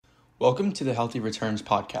Welcome to the Healthy Returns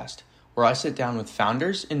podcast, where I sit down with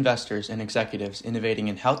founders, investors, and executives innovating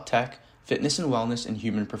in health tech, fitness and wellness, and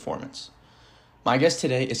human performance. My guest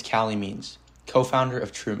today is Calley, co-founder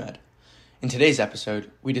of TrueMed. In today's episode,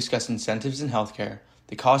 we discuss incentives in healthcare,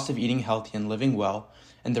 the cost of eating healthy and living well,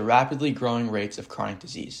 and the rapidly growing rates of chronic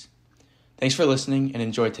disease. Thanks for listening and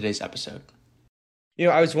enjoy today's episode.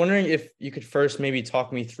 I was wondering if you could first maybe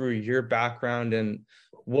talk me through your background and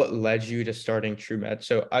what led you to starting TrueMed.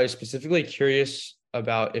 So I was specifically curious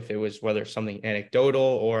about if it was whether something anecdotal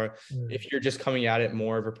or if you're just coming at it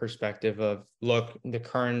more of a perspective of, look, the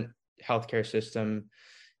current healthcare system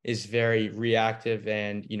is very reactive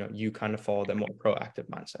and, you kind of follow the more proactive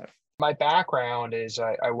mindset. My background is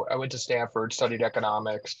I went to Stanford, studied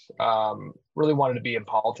economics, really wanted to be in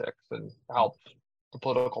politics and help the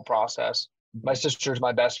political process. My sister's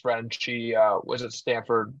my best friend. She was at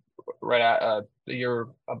Stanford right at the year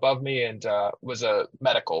above me and was a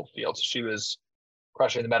medical field. So she was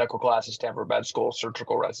crushing the medical class at Stanford Med School,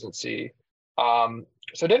 surgical residency. So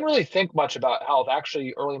I didn't really think much about health.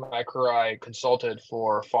 Actually, early in my career, I consulted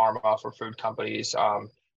for pharma, for food companies.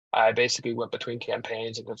 I basically went between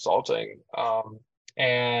campaigns and consulting.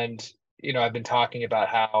 And I've been talking about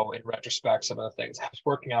how, in retrospect, some of the things I was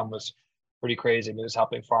working on was pretty crazy. It was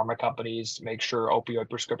helping pharma companies make sure opioid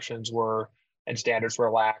prescriptions were and standards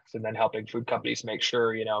were lax, and then helping food companies make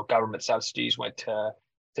sure, government subsidies went to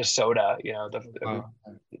soda.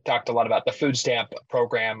 We talked a lot about the food stamp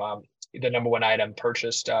program. The number one item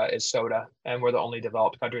purchased is soda, and we're the only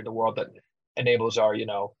developed country in the world that enables our,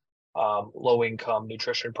 low income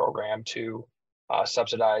nutrition program to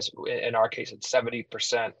subsidize. In our case, it's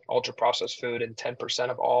 70% ultra processed food and 10%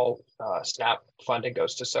 of all SNAP funding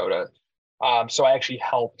goes to soda. So I actually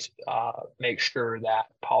helped make sure that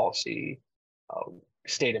policy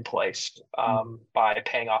stayed in place by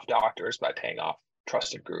paying off doctors, by paying off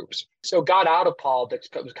trusted groups. So got out of politics,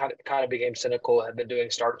 was kind of became cynical, have been doing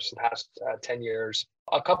startups the past 10 years.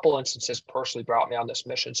 A couple instances personally brought me on this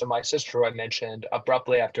mission. So my sister, who I mentioned,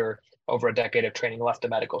 abruptly after over a decade of training, left the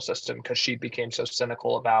medical system because she became so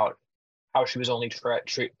cynical about how she was only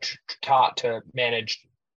taught to manage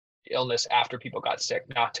illness after people got sick,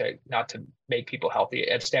 not to make people healthy.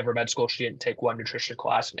 At Stanford Med School, she didn't take one nutrition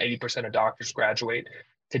class, and 80% of doctors graduate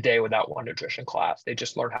today without one nutrition class. They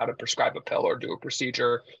just learn how to prescribe a pill or do a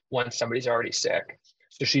procedure once somebody's already sick.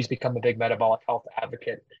 So she's become a big metabolic health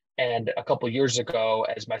advocate. And a couple of years ago,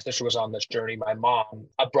 as my sister was on this journey, my mom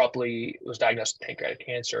abruptly was diagnosed with pancreatic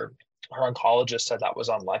cancer. Her oncologist said that was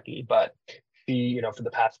unlucky, but she, for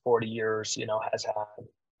the past 40 years, has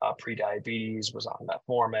had pre-diabetes, was on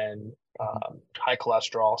metformin, high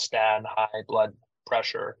cholesterol, statin, high blood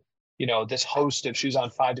pressure. This host of, she was on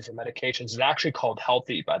 5 different medications, and actually called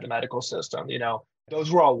healthy by the medical system. Those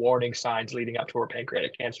were all warning signs leading up to her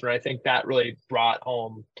pancreatic cancer. And I think that really brought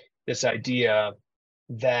home this idea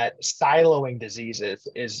that siloing diseases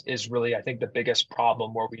is really, I think, the biggest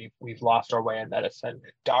problem where we've lost our way in medicine.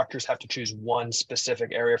 Doctors have to choose one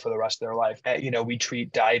specific area for the rest of their life. We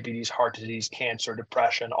treat diabetes, heart disease, cancer,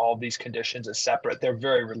 depression, all of these conditions as separate. They're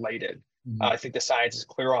very related. I think the science is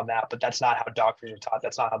clear on that, but that's not how doctors are taught.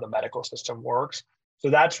 That's not how the medical system works. So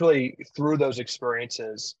that's really through those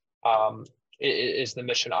experiences is the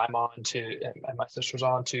mission I'm on to, and my sister's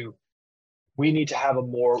on to. We need to have a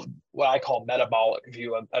more, what I call metabolic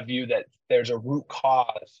view, a view that there's a root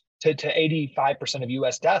cause to 85% of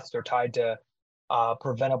US deaths are tied to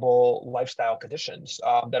preventable lifestyle conditions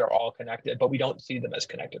that are all connected, but we don't see them as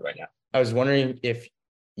connected right now. I was wondering if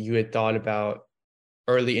you had thought about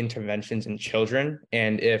early interventions in children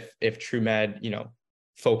and if TrueMed,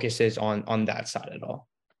 focuses on that side at all.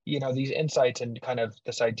 These insights and kind of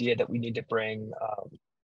this idea that we need to bring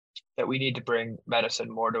medicine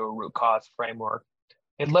more to a root cause framework.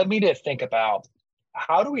 It led me to think about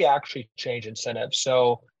how do we actually change incentives?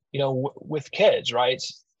 So, with kids, right,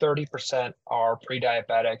 30% are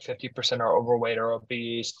pre-diabetic, 50% are overweight or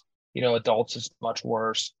obese, adults is much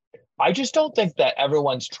worse. I just don't think that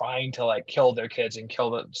everyone's trying to kill their kids and kill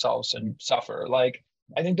themselves and suffer.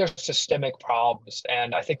 I think there's systemic problems.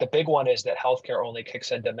 And I think the big one is that healthcare only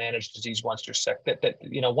kicks in to manage disease once you're sick. That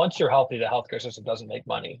once you're healthy, the healthcare system doesn't make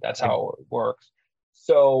money. That's how it works.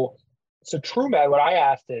 So TrueMed, what I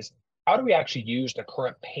asked is, how do we actually use the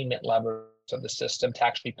current payment levers of the system to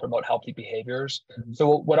actually promote healthy behaviors?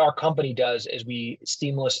 So what our company does is we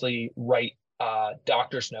seamlessly write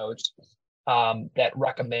doctor's notes that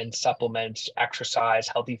recommend supplements, exercise,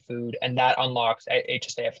 healthy food, and that unlocks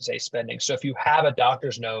HSA, FSA spending. So if you have a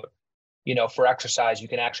doctor's note, for exercise, you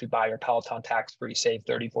can actually buy your Peloton tax-free, save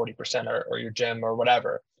 30, 40%, or your gym or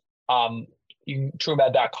whatever.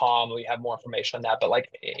 TrueMed.com, we have more information on that. But like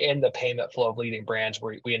in the payment flow of leading brands,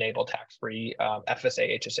 we enable tax-free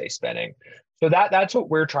FSA, HSA spending. So that's what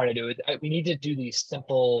we're trying to do. We need to do these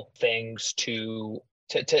simple things to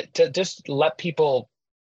just let people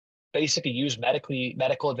basically use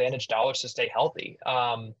medical advantage dollars to stay healthy.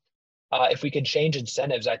 If we can change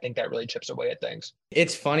incentives, I think that really chips away at things.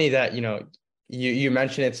 It's funny that, you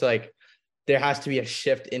mentioned it's like there has to be a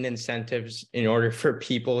shift in incentives in order for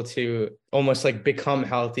people to almost like become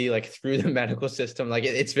healthy, like through the medical system. Like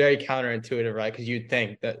it's very counterintuitive, right? Because you'd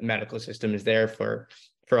think that medical system is there for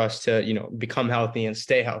us to, become healthy and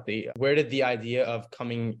stay healthy. Where did the idea of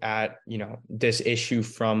coming at, this issue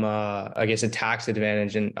from, I guess, a tax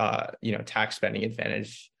advantage and, tax spending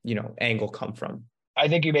advantage, angle come from? I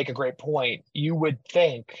think you make a great point. You would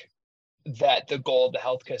think that the goal of the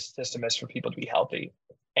healthcare system is for people to be healthy,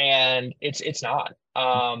 and it's not.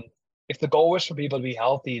 If the goal was for people to be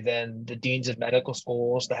healthy, then the deans of medical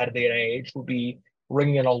schools, the head of the NIH, would be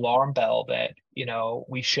ringing an alarm bell that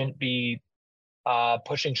we shouldn't be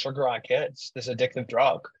pushing sugar on kids, this addictive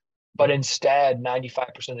drug. But instead,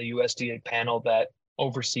 95% of the USDA panel that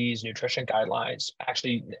oversees nutrition guidelines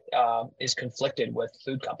actually is conflicted with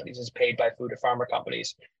food companies, is paid by food or pharma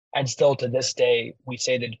companies. And still to this day, we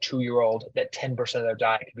say that a 2-year-old, that 10% of their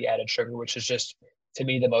diet can be added sugar, which is just, to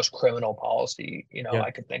me, the most criminal policy,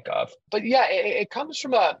 I could think of. But yeah, it comes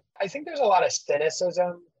from I think there's a lot of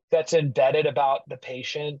cynicism that's embedded about the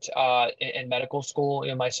patient in medical school.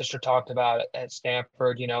 My sister talked about at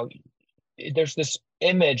Stanford, there's this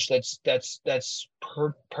image that's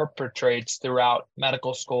perpetrates throughout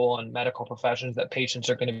medical school and medical professions that patients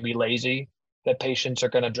are going to be lazy, that patients are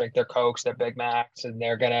going to drink their Cokes, their Big Macs, and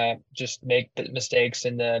they're going to just make mistakes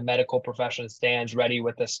in the medical profession stands ready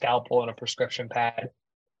with a scalpel and a prescription pad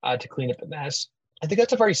to clean up the mess. I think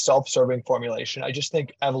that's a very self-serving formulation. I just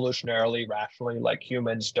think evolutionarily, rationally, like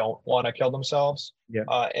humans don't want to kill themselves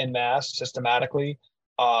en masse systematically.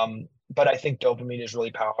 But I think dopamine is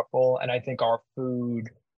really powerful. And I think our food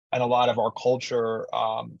and a lot of our culture,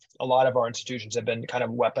 a lot of our institutions have been kind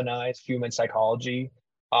of weaponized human psychology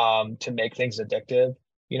to make things addictive.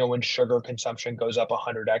 When sugar consumption goes up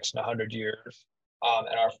 100x in 100 years,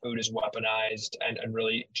 and our food is weaponized and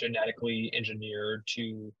really genetically engineered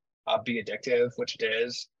to be addictive, which it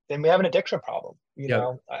is, then we have an addiction problem.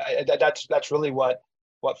 That's really what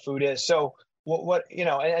food is. So what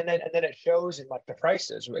and then it shows in like the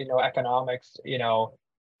prices. Economics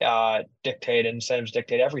dictate, incentives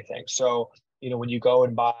dictate everything. So when you go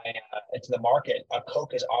and buy into the market, a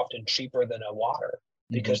Coke is often cheaper than a water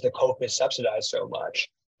because the Coke is subsidized so much.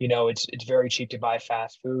 It's very cheap to buy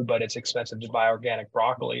fast food, but it's expensive to buy organic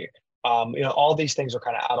broccoli. All these things are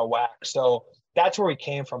kind of out of whack. So that's where we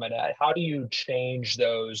came from it at. How do you change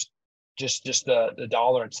those, just the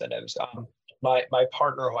dollar incentives? My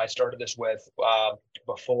partner who I started this with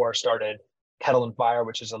before started Kettle and Fire,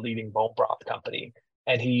 which is a leading bone broth company.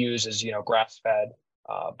 And he uses, grass-fed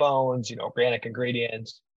bones, organic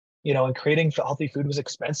ingredients, and creating healthy food was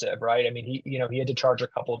expensive, right? I mean, he had to charge a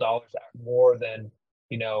couple of dollars more than,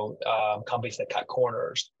 companies that cut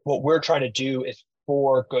corners. What we're trying to do is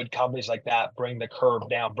for good companies like that, bring the curve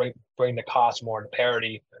down, bring the cost more to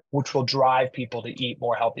parity, which will drive people to eat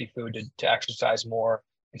more healthy food, to exercise more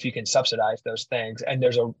if you can subsidize those things. And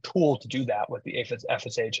there's a tool to do that with the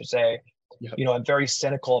FSHSA. I'm very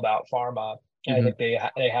cynical about pharma. And I think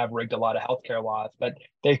they have rigged a lot of healthcare laws, but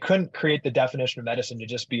they couldn't create the definition of medicine to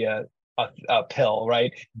just be a pill,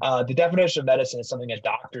 right? The definition of medicine is something a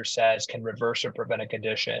doctor says can reverse or prevent a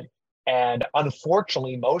condition. And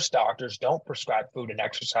unfortunately, most doctors don't prescribe food and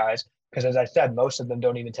exercise because, as I said, most of them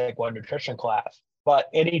don't even take one nutrition class. But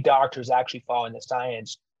any doctors actually following the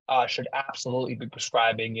science should absolutely be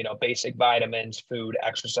prescribing, basic vitamins, food,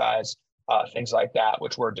 exercise, things like that,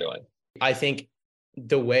 which we're doing. I think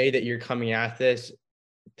the way that you're coming at this,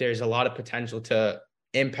 there's a lot of potential to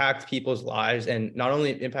impact people's lives, and not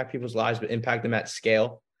only impact people's lives, but impact them at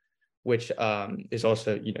scale, which is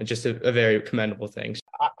also, just a very commendable thing.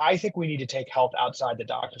 I think we need to take health outside the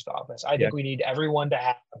doctor's office. I think we need everyone to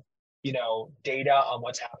have, data on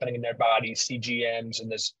what's happening in their bodies, CGMs,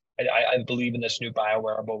 and this. I believe in this new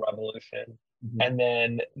biowearable revolution. And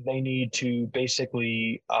then they need to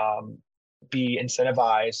basically be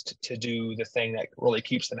incentivized to do the thing that really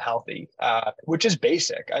keeps them healthy, which is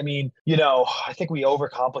basic. I mean, I think we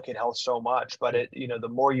overcomplicate health so much, but the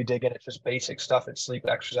more you dig in, it's just basic stuff. It's sleep,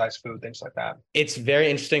 exercise, food, things like that. It's very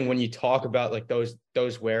interesting when you talk about like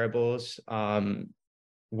those wearables,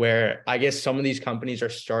 where I guess some of these companies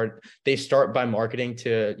start by marketing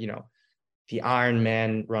to, the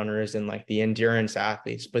Ironman runners and like the endurance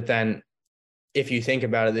athletes, but then if you think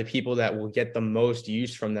about it, the people that will get the most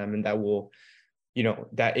use from them and that will,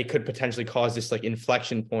 that it could potentially cause this like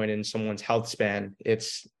inflection point in someone's health span,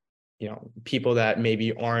 it's, people that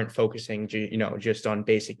maybe aren't focusing, just on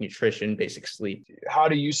basic nutrition, basic sleep. How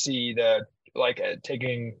do you see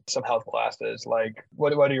taking some health classes? Like,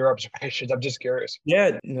 what are your observations? I'm just curious.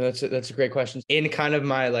 Yeah, no, that's a great question. In kind of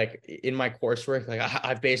my in my coursework, like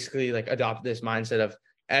I've basically like adopted this mindset of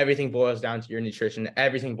everything boils down to your nutrition,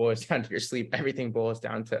 everything boils down to your sleep, everything boils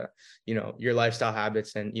down to, your lifestyle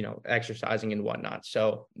habits and, exercising and whatnot.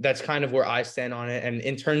 So that's kind of where I stand on it. And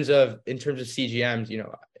in terms of CGMs,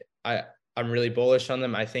 I'm really bullish on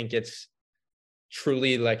them. I think it's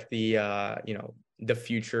truly like the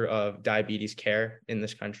future of diabetes care in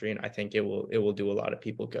this country. And I think it will do a lot of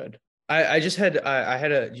people good. I had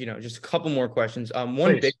just a couple more questions.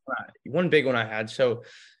 One big one I had. So,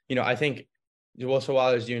 I think, well, so while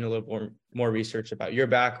I was doing a little more research about your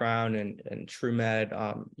background and TrueMed,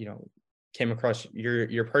 came across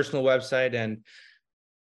your personal website, and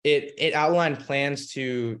it outlined plans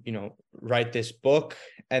to, write this book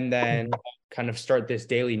and then kind of start this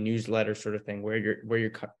daily newsletter sort of thing where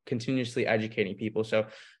you're continuously educating people. So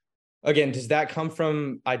again, does that come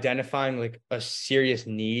from identifying like a serious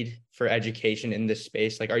need for education in this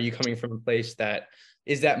space? Like, are you coming from a place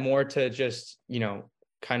is that more to just,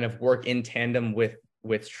 kind of work in tandem with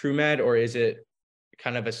TrueMed, or is it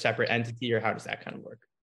kind of a separate entity, or how does that kind of work?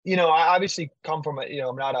 I obviously come from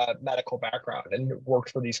I'm not a medical background and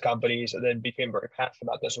worked for these companies, and then became very passionate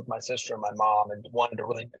about this with my sister and my mom, and wanted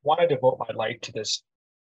to devote my life to this.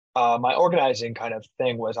 My organizing kind of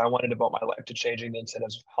thing was I wanted to devote my life to changing the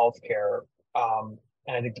incentives of healthcare.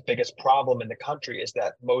 And I think the biggest problem in the country is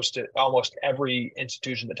that almost every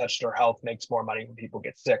institution that touches our health makes more money when people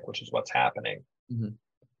get sick, which is what's happening. Mm-hmm.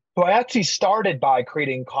 So I actually started by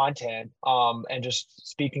creating content and just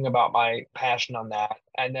speaking about my passion on that.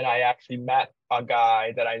 And then I actually met a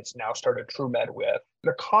guy that I now started TrueMed with.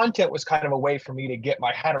 The content was kind of a way for me to get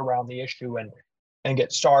my head around the issue and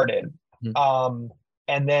get started. Mm-hmm.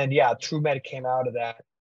 And then, TrueMed came out of that.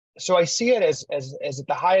 So I see it as at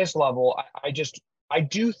the highest level. I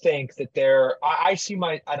do think that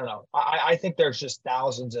I think there's just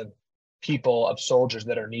thousands of people, of soldiers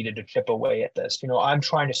that are needed to chip away at this. I'm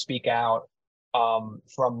trying to speak out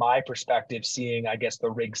from my perspective, seeing, I guess,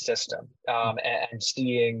 the rigged system and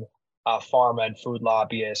seeing pharma and food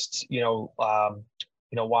lobbyists,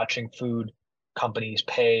 watching food companies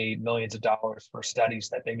pay millions of dollars for studies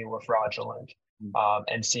that they knew were fraudulent,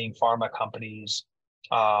 and seeing pharma companies,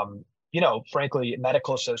 frankly,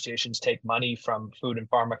 medical associations take money from food and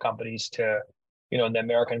pharma companies to, in the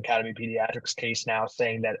American Academy of Pediatrics case now,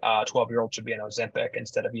 saying that 12-year-olds should be on Ozempic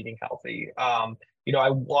instead of eating healthy. I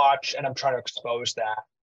watch and I'm trying to expose that,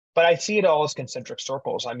 but I see it all as concentric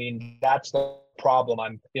circles. I mean, that's the problem.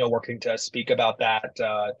 I'm, working to speak about that,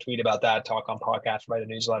 tweet about that, talk on podcasts, write a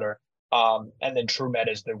newsletter. And then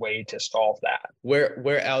TrueMed is the way to solve that.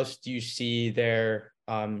 Where else do you see there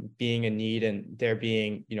being a need, and there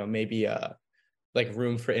being, maybe like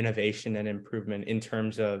room for innovation and improvement in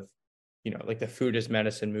terms of, like the food as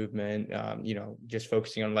medicine movement, just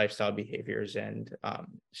focusing on lifestyle behaviors and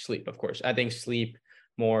sleep, of course. I think sleep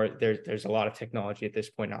more, there's a lot of technology at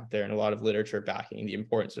this point out there and a lot of literature backing the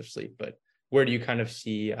importance of sleep. But where do you kind of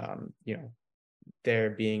see, there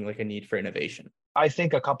being like a need for innovation? I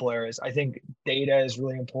think a couple areas. I think data is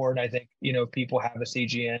really important. I think, people have a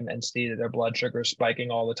CGM and see that their blood sugar is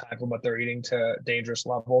spiking all the time from what they're eating to dangerous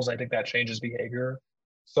levels. I think that changes behavior.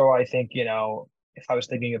 So I think, if I was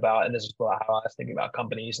thinking about, and this is how I was thinking about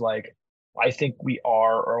companies, like, I think we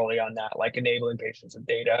are early on that, like, enabling patients with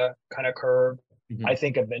data kind of curve. Mm-hmm. I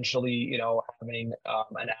think eventually, having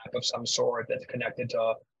an app of some sort that's connected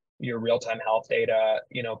to your real-time health data,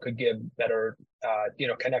 could give better,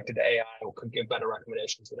 connected to AI, could give better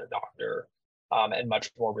recommendations than a doctor, and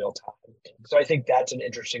much more real time. So I think that's an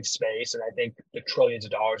interesting space. And I think the trillions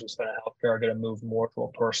of dollars we spend on healthcare are going to move more to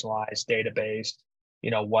a personalized, database,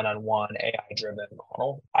 one-on-one AI-driven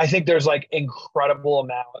model. I think there's like incredible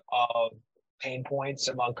amount of pain points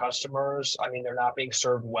among customers. I mean, they're not being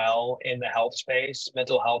served well in the health space.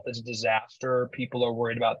 Mental health is a disaster. People are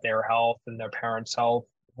worried about their health and their parents' health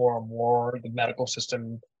more and more. The medical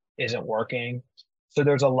system isn't working. So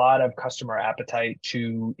there's a lot of customer appetite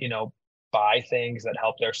to, buy things that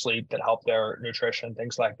help their sleep, that help their nutrition,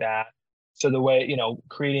 things like that. So the way,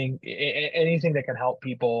 creating anything that can help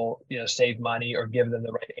people, save money or give them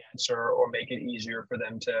the right answer or make it easier for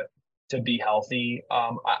them to be healthy.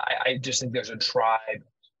 I just think there's a tribe,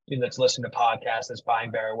 that's listening to podcasts, that's buying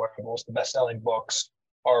Barry wearables. The best-selling books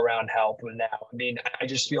are around health now. I mean, I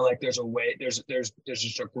just feel like there's a way, there's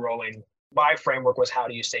just a growing my framework was, how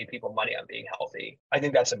do you save people money on being healthy? I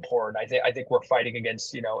think that's important. I think we're fighting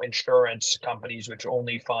against, insurance companies, which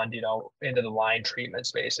only fund, into the line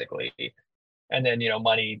treatments basically. And then,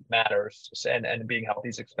 money matters, and being healthy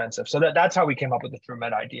is expensive. So that's how we came up with the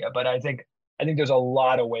TrueMed idea. But I think there's a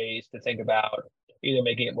lot of ways to think about either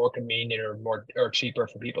making it more convenient or cheaper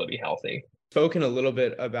for people to be healthy. Spoken a little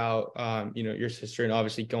bit about your sister, and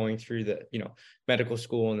obviously going through the medical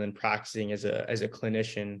school and then practicing as a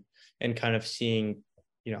clinician, and kind of seeing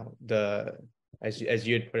the, as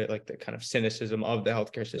you had put it, like the kind of cynicism of the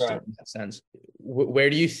healthcare system. Right. In that sense, where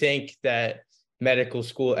do you think that medical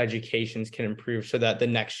school educations can improve so that the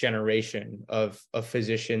next generation of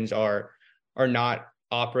physicians are not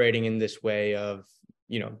operating in this way of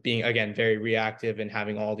being, again, very reactive and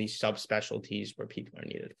having all these subspecialties where people are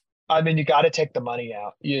needed? I mean, you got to take the money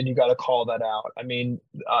out, and you got to call that out. I mean,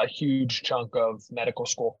 a huge chunk of medical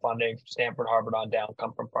school funding, Stanford, Harvard on down,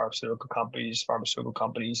 come from pharmaceutical companies. Pharmaceutical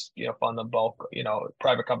companies, fund the bulk.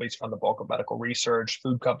 Private companies fund the bulk of medical research.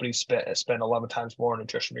 Food companies spend 11 times more on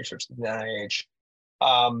nutrition research than the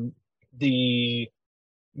NIH. The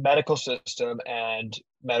medical system and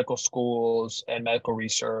medical schools and medical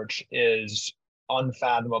research is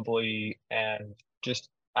unfathomably and just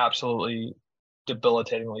absolutely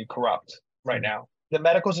debilitatingly corrupt right now. The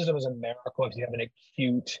medical system is a miracle if you have an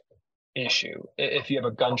acute issue. If you have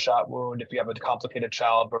a gunshot wound, if you have a complicated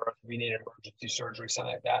childbirth, if you need emergency surgery,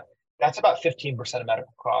 something like that. That's about 15% of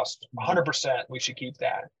medical costs. 100%, we should keep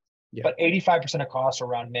that. Yeah. But 85% of costs are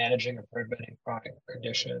around managing and preventing chronic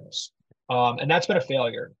conditions. And that's been a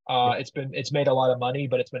failure. It's made a lot of money,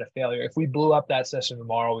 but it's been a failure. If we blew up that system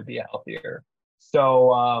tomorrow, we'd be healthier.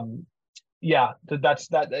 So, yeah, it's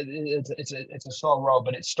a slow road,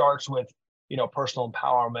 but it starts with, personal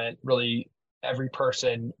empowerment, really every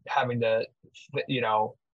person having the,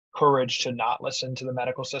 courage to not listen to the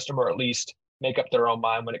medical system, or at least make up their own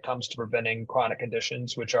mind when it comes to preventing chronic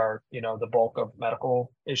conditions, which are, the bulk of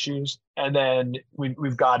medical issues. And then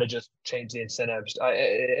we've got to just change the incentives.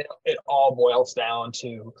 It all boils down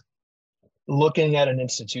to looking at an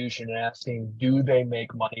institution and asking, do they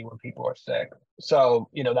make money when people are sick? So,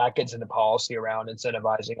 that gets into policy around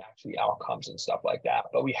incentivizing actually outcomes and stuff like that.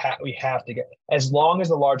 But we have to get, as long as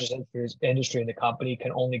the largest industry in the company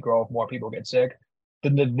can only grow if more people get sick,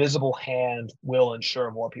 then the visible hand will ensure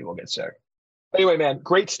more people get sick. Anyway, man,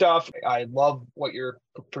 great stuff. I love what you're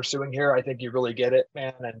pursuing here. I think you really get it,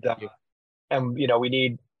 man. And we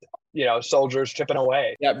need, soldiers chipping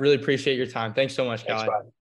away. Yeah, really appreciate your time. Thanks so much, Calley.